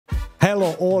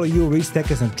Hello all you risk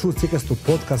takers and truth seekers to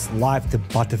podcast live the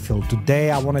battlefield.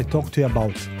 Today I want to talk to you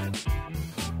about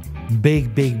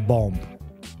big bomb.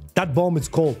 That bomb is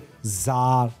called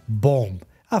Zar Bomba.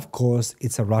 Of course,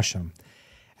 it's a Russian.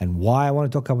 And why I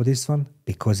want to talk about this one?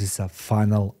 Because it's a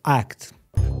final act.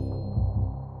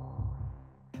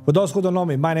 For those who don't know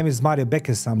me, my name is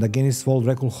Bekes. I'm the Guinness World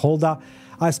Record holder.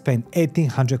 I spent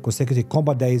 1,800 consecutive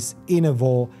combat days in a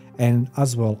war, and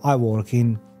as well I work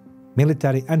in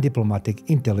military and diplomatic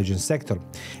intelligence sector.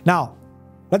 Now,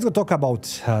 let's go talk about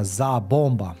Zab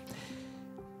Bomba.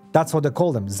 That's what they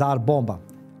call them, Zar Bomba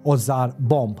or Zar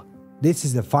Bomba. This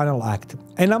is the final act.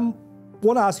 And I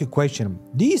want to ask you a question.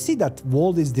 Do you see that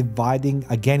world is dividing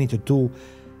again into two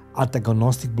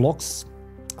antagonistic blocks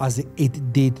as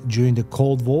it did during the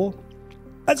Cold War?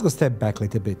 Let's go step back a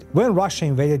little bit. When Russia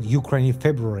invaded Ukraine in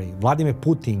February, Vladimir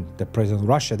Putin, the president of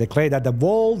Russia, declared that the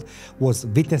world was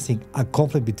witnessing a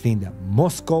conflict between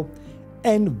Moscow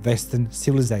and Western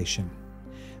civilization.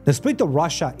 The split of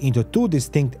Russia into two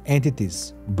distinct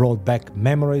entities brought back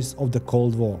memories of the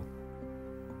Cold War,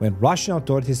 when Russian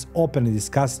authorities openly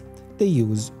discussed the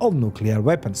use of nuclear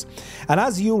weapons. And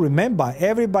as you remember,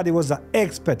 everybody was an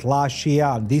expert last year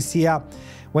and this year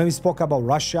when we spoke about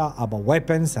Russia, about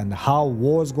weapons and how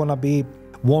war is going to be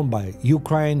won by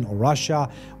Ukraine or Russia.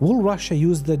 Will Russia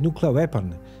use the nuclear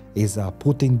weapon? Is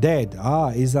Putin dead?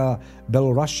 Is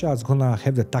Belarus going to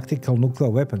have the tactical nuclear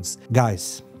weapons?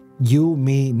 Guys, you,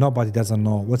 me, nobody doesn't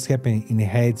know what's happening in the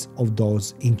heads of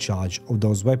those in charge of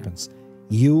those weapons.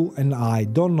 You and I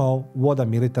don't know what a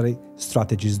military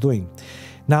strategy is doing.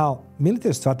 Now,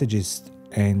 military strategists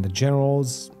and the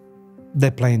generals,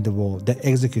 they play in the war, they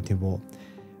execute the war.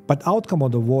 But outcome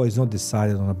of the war is not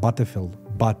decided on a battlefield,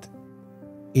 but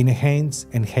in the hands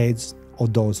and heads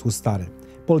of those who started,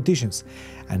 politicians.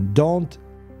 And don't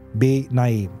be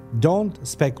naive. Don't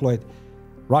speculate.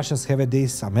 Russians have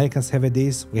this, Americans have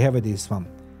this, we have this one.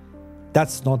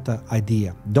 That's not the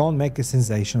idea. Don't make a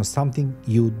sensation of something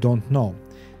you don't know.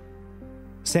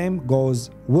 Same goes,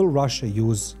 will Russia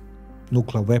use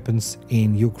nuclear weapons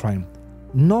in Ukraine?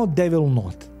 No, they will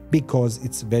not, because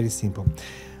it's very simple.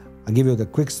 I'll give you the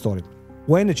quick story.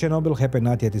 When the Chernobyl happened in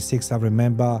 1986, I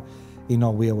remember,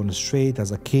 we were on the street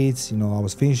as a kids. I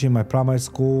was finishing my primary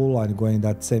school and going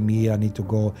that same year, I need to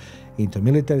go into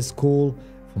military school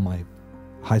for my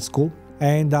high school.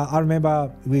 And I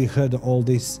remember we heard all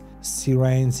these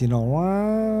sirens,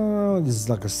 wow, this is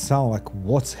like a sound, like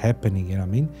what's happening, you know what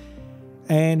I mean?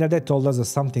 And they told us that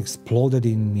something exploded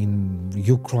in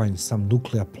Ukraine, some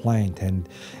nuclear plant, and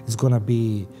it's gonna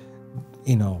be,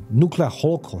 nuclear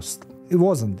holocaust. It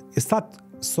wasn't. It started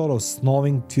sort of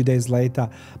snowing a few days later,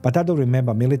 but I don't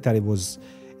remember. Military was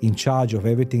in charge of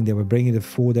everything. They were bringing the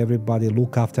food, everybody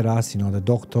look after us, the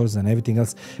doctors and everything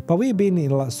else. But we've been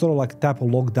in sort of like a type of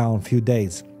lockdown a few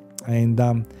days. And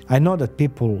I know that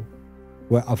people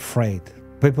were afraid.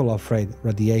 People were afraid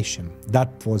radiation.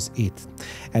 That was it.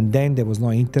 And then there was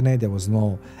no internet, there was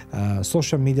no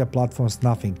social media platforms,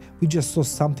 nothing. We just saw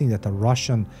something that a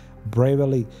Russian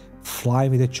bravely fly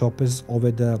with the choppers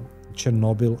over the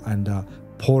Chernobyl and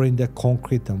pouring the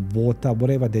concrete and water,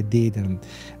 whatever they did. And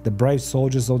the brave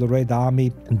soldiers of the Red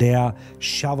Army, they are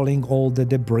shoveling all the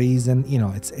debris. And,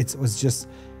 it was just,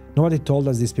 nobody told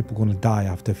us these people are going to die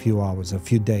after a few hours, a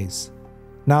few days.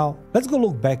 Now, let's go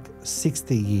look back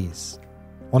 60 years.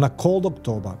 On a cold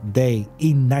October day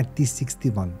in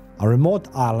 1961, a remote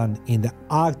island in the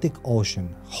Arctic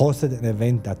Ocean hosted an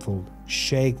event that will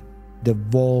shake the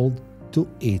world to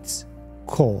its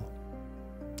core.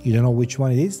 You don't know which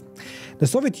one it is? The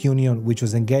Soviet Union, which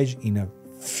was engaged in a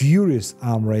furious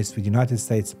arms race with the United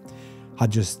States,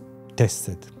 had just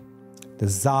tested the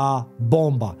Tsar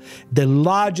Bomba, the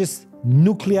largest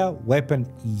nuclear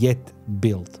weapon yet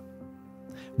built.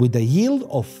 With a yield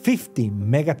of 50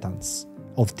 megatons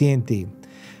of TNT,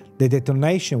 the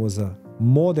detonation was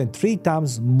more than 3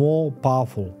 times more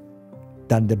powerful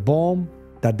than the bomb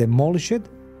that demolished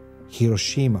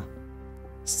Hiroshima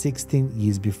 16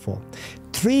 years before.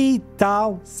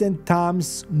 3,000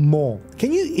 times more.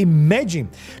 Can you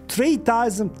imagine?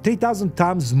 3,000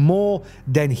 times more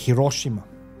than Hiroshima.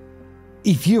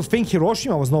 If you think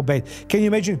Hiroshima was not bad, can you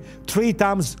imagine 3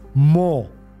 times more?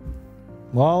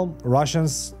 Well,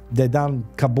 Russians, they done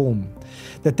kaboom.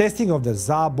 The testing of the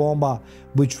Zar Bomba,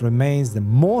 which remains the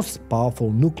most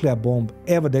powerful nuclear bomb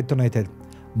ever detonated,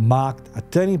 marked a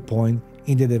turning point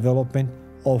in the development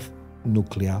of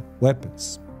nuclear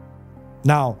weapons.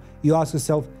 Now, you ask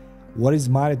yourself, what is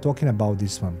Mari talking about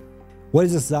this one? What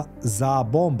is the Zar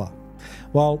Bomba?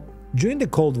 Well, during the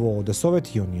Cold War, the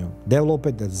Soviet Union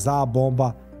developed the Zar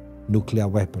Bomba nuclear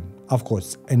weapon. Of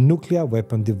course, a nuclear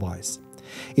weapon device.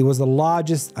 It was the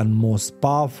largest and most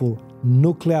powerful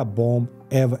nuclear bomb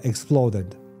ever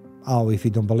exploded. Oh, if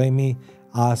you don't believe me,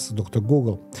 ask Dr.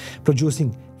 Google,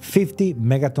 producing 50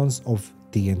 megatons of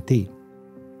TNT.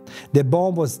 The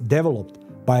bomb was developed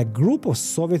by a group of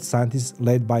Soviet scientists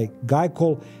led by a guy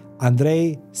called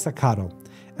Andrei Sakharov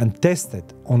and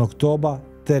tested on October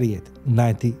 30th,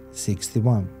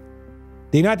 1961.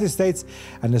 The United States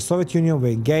and the Soviet Union were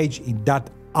engaged in that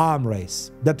arm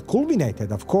race that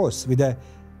culminated, of course, with the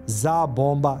Tsar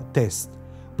Bomba test,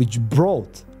 which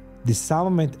brought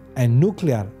disarmament and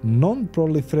nuclear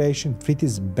non-proliferation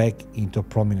treaties back into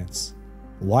prominence.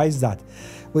 Why is that?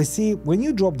 We see, when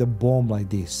you drop the bomb like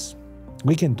this,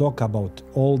 we can talk about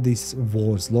all these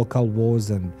wars, local wars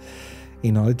and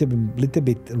little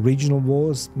bit regional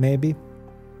wars maybe.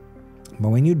 But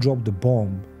when you drop the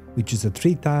bomb, which is a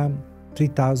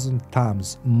 3,000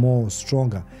 times more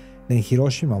stronger than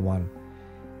Hiroshima one,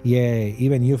 yeah,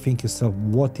 even you think yourself,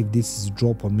 what if this is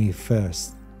dropped on me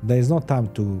first? There is no time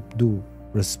to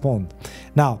respond.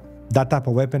 Now, that type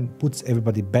of weapon puts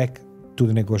everybody back to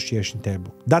the negotiation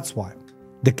table. That's why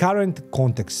the current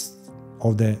context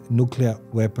of the nuclear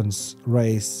weapons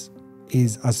race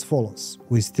is as follows.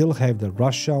 We still have the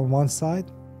Russia on one side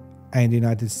and the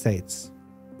United States.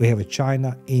 We have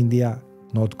China, India,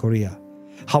 North Korea.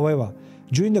 However,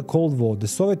 during the Cold War, the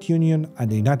Soviet Union and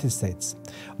the United States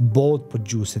both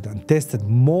produced and tested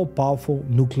more powerful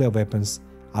nuclear weapons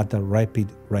at a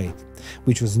rapid rate,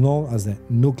 which was known as the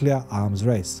nuclear arms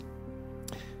race.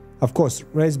 Of course,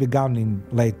 race began in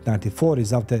late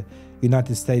 1940s after the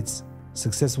United States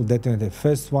successfully detonated the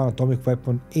first one atomic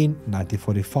weapon in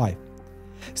 1945.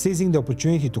 Seizing the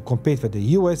opportunity to compete with the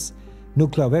US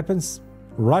nuclear weapons,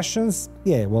 Russians,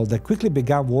 they quickly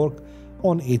began work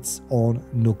on its own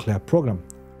nuclear program.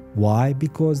 Why?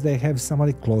 Because they have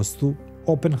somebody close to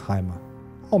Oppenheimer,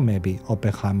 or maybe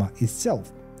Oppenheimer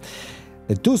itself.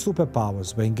 The two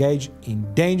superpowers were engaged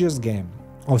in dangerous game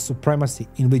of supremacy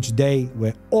in which they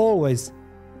were always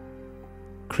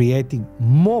creating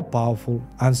more powerful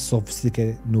and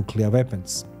sophisticated nuclear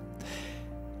weapons.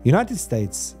 United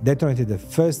States detonated the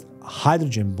first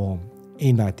hydrogen bomb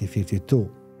in 1952,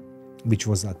 which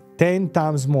was 10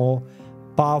 times more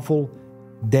powerful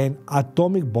than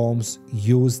atomic bombs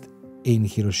used in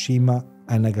Hiroshima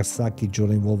and Nagasaki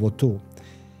during World War II.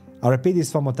 I'll repeat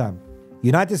this one more time.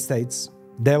 United States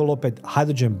developed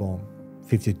hydrogen bomb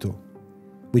 52,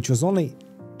 which was only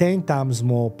 10 times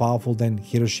more powerful than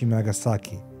Hiroshima and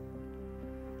Nagasaki.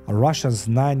 Russians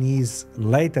 9 years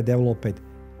later developed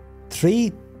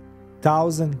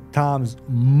 3,000 times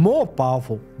more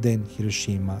powerful than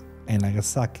Hiroshima and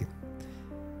Nagasaki.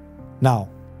 Now,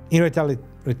 in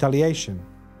retaliation,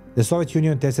 the Soviet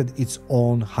Union tested its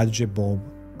own hydrogen bomb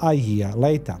a year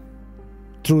later.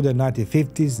 Through the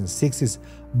 1950s and 60s,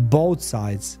 both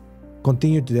sides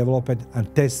continued to develop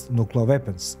and test nuclear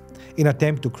weapons in an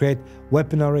attempt to create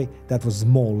weaponry that was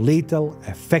more lethal,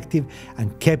 effective,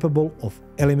 and capable of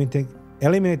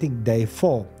eliminating their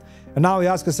foe. And now we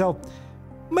ask ourselves,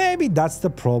 maybe that's the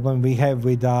problem we have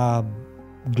with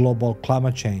global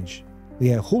climate change.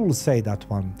 Who will say that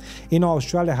one?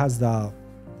 Australia has the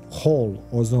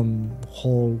ozone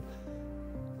hole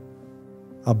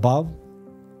above.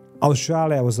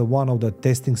 Australia was one of the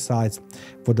testing sites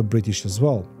for the British as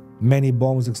well. Many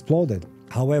bombs exploded.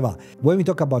 However, when we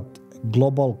talk about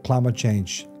global climate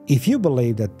change, if you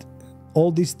believe that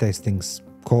all these testings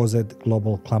caused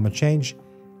global climate change,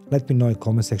 let me know in the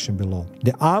comment section below.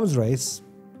 The arms race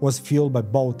was fueled by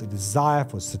both a desire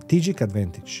for strategic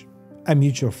advantage and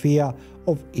mutual fear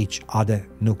of each other's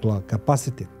nuclear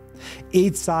capacity.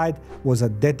 Each side was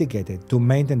dedicated to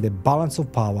maintain the balance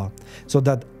of power so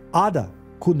that other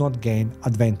could not gain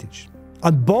advantage.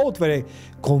 And both were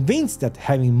convinced that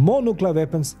having more nuclear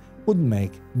weapons would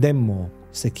make them more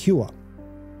secure.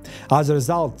 As a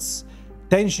result,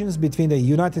 tensions between the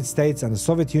United States and the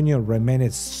Soviet Union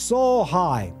remained so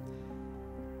high,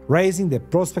 raising the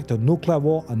prospect of nuclear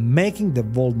war and making the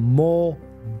world more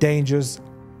dangerous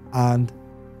and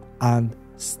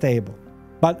unstable.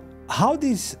 But how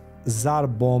this Zar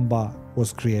Bomba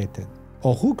was created,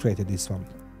 or who created this one?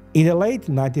 In the late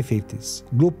 1950s,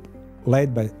 a group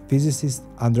led by physicist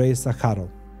Andrei Sakharov,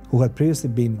 who had previously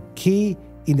been key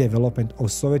in the development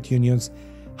of Soviet Union's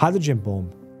hydrogen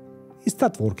bomb, he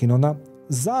started working on a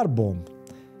Zar bomb.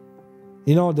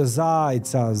 The Tsar,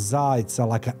 it's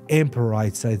like an emperor,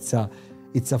 it's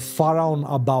a pharaoh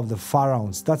above the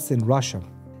pharaohs. That's in Russia.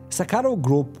 Sakharov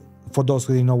group, for those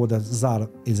who didn't know what the Tsar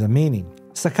is a meaning,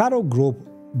 Sakharov group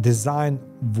design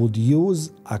would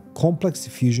use a complex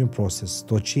fusion process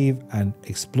to achieve an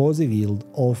explosive yield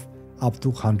of up to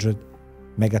 100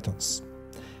 megatons.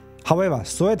 However,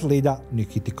 Soviet leader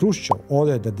Nikita Khrushchev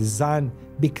ordered the design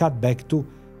be cut back to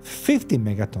 50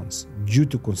 megatons due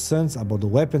to concerns about the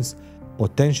weapon's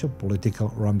potential political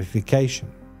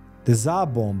ramification. The Zar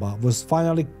Bomba was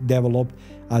finally developed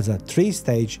as a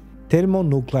three-stage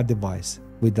thermonuclear device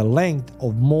with a length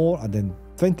of more than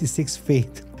 26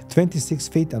 feet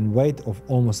and weight of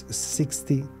almost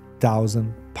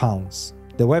 60,000 pounds.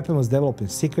 The weapon was developed in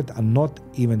secret and not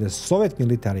even the Soviet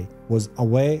military was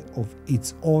aware of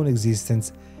its own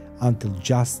existence until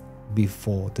just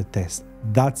before the test.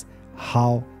 That's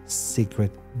how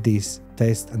secret this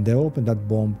test and development that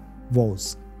bomb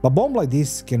was. But a bomb like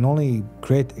this can only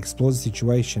create explosive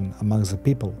situation amongst the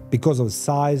people. Because of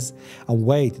size and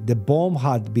weight, the bomb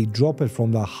had to be dropped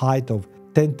from the height of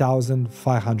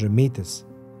 10,500 meters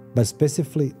by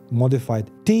specifically modified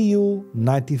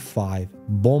Tu-95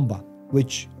 bomba,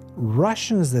 which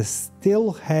Russians they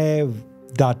still have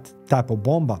that type of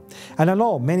bomba. And I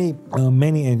know many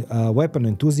weapon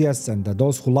enthusiasts and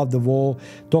those who love the war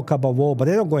talk about war, but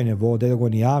they don't go in a war, they don't go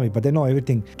in the army, but they know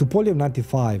everything.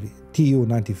 Tupolev-95,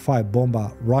 Tu-95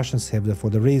 bomba, Russians have that for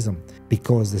the reason,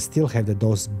 because they still have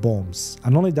those bombs.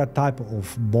 And only that type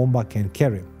of bomba can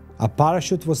carry. A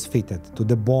parachute was fitted to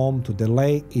the bomb to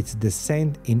delay its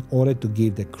descent in order to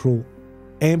give the crew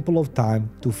ample of time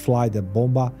to fly the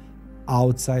bomba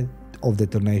outside of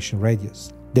detonation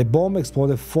radius. The bomb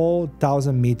exploded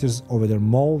 4,000 meters over the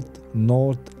remote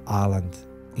North Island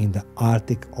in the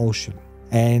Arctic Ocean,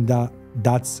 and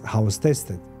that's how it was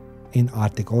tested in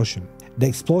Arctic Ocean. The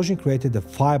explosion created a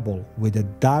fireball with a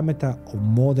diameter of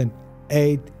more than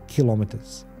 8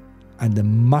 kilometers and a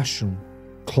mushroom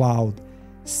cloud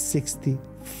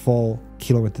 64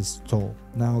 kilometers tall.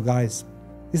 Now guys,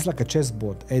 it's like a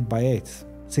chessboard, 8 by 8,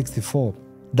 64.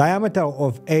 Diameter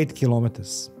of 8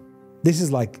 kilometers. This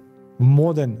is like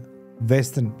modern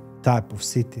Western type of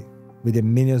city with the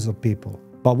millions of people.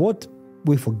 But what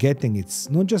we're forgetting, it's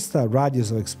not just a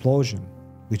radius of explosion,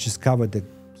 which is covered the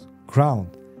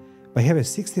ground, but have a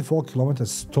 64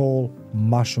 kilometers tall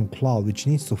mushroom cloud which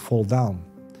needs to fall down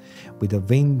with the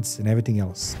winds and everything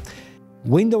else.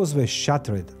 Windows were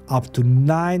shattered up to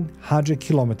 900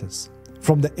 kilometers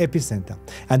from the epicenter,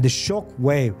 and the shock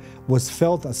wave was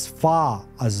felt as far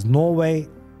as Norway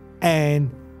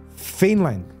and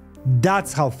Finland.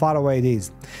 That's how far away it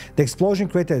is. The explosion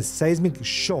created a seismic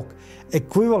shock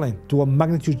equivalent to a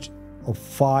magnitude of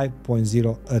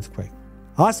 5.0 earthquake.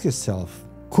 Ask yourself,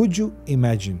 could you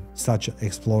imagine such an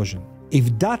explosion?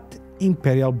 If that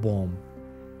Imperial Bomb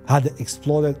had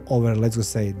exploded over, let's just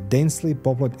say, densely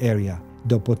populated area,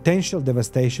 the potential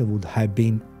devastation would have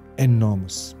been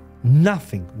enormous.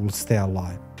 Nothing would stay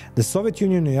alive. The Soviet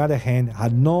Union, on the other hand,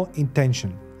 had no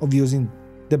intention of using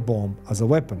the bomb as a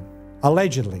weapon.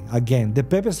 Allegedly, again, the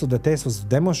purpose of the test was to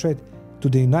demonstrate to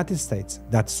the United States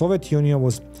that Soviet Union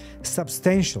was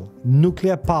substantial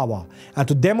nuclear power and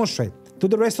to demonstrate to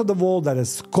the rest of the world that the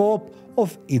scope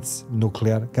of its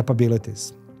nuclear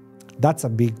capabilities. That's a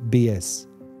big BS.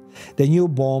 The new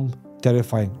bomb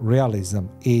terrifying realism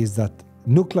is that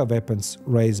nuclear weapons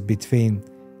race between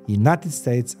United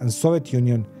States and Soviet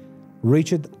Union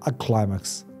reached a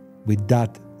climax with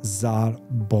that Tsar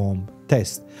Bomb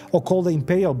test, or called the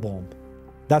Imperial Bomb.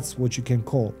 That's what you can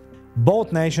call.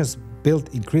 Both nations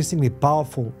built increasingly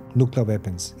powerful nuclear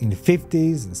weapons in the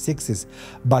 50s and 60s,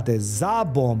 but the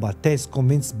Zab Bomba test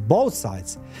convinced both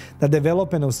sides that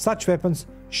development of such weapons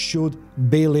should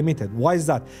be limited. Why is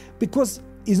that? Because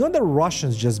it's not the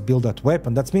Russians just build that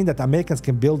weapon. That means that Americans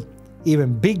can build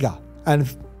even bigger.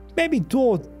 And maybe 2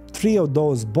 or 3 of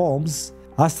those bombs,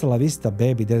 hasta la vista,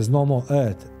 baby, there's no more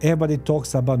Earth. Everybody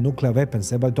talks about nuclear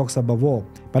weapons, everybody talks about war.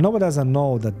 But nobody doesn't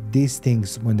know that these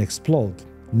things, when they explode,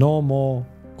 no more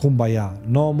kumbaya,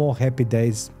 no more happy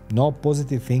days, no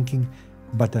positive thinking,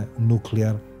 but a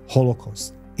nuclear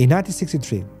holocaust. In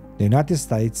 1963, the United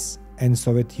States and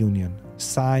Soviet Union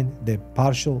signed the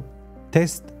Partial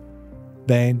Test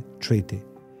Ban Treaty,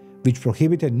 which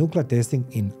prohibited nuclear testing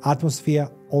in atmosphere,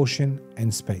 ocean,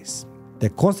 and space. The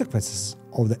consequences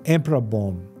of the Imperial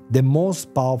Bomb, the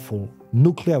most powerful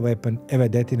nuclear weapon ever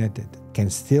detonated, can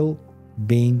still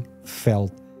be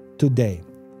felt today.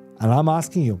 And I'm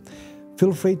asking you,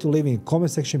 feel free to leave in the comment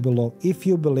section below if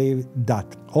you believe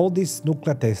that all this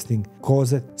nuclear testing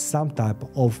caused some type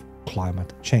of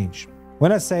climate change.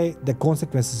 When I say the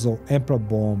consequences of Imperial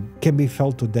Bomb can be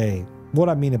felt today, what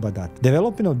I mean about that?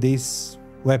 Development of these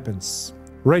weapons,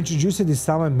 reintroducing the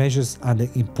disarmament measures and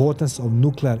the importance of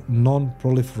nuclear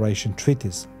non-proliferation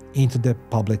treaties into the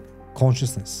public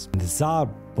consciousness. The Zar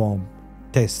Bomb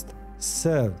test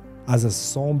served as a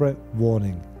somber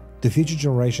warning to future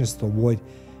generations to avoid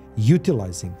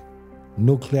utilizing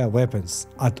nuclear weapons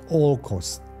at all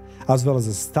costs, as well as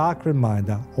a stark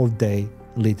reminder of their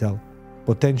lethal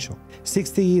potential.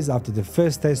 60 years after the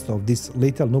first test of this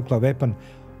lethal nuclear weapon,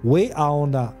 we are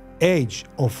on the edge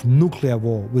of nuclear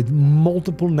war with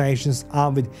multiple nations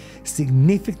armed with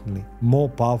significantly more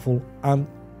powerful and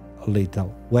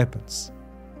lethal weapons.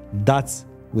 That's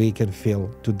we can feel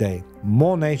today.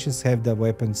 More nations have the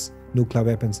weapons, nuclear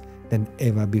weapons, than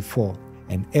ever before,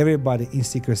 and everybody in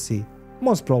secrecy,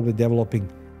 most probably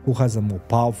developing who has a more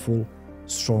powerful,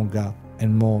 stronger,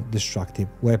 and more destructive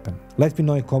weapon. Let me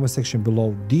know in the comment section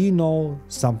below, do you know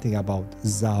something about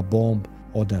Zar Bomba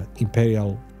or the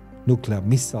Imperial nuclear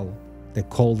missile, they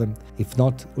call them? If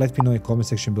not, let me know in the comment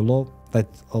section below.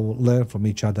 Let's learn from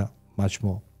each other much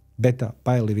more. Better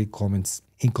by leaving comments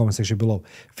in comment section below.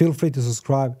 Feel free to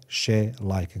subscribe, share,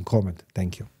 like, and comment.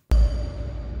 Thank you.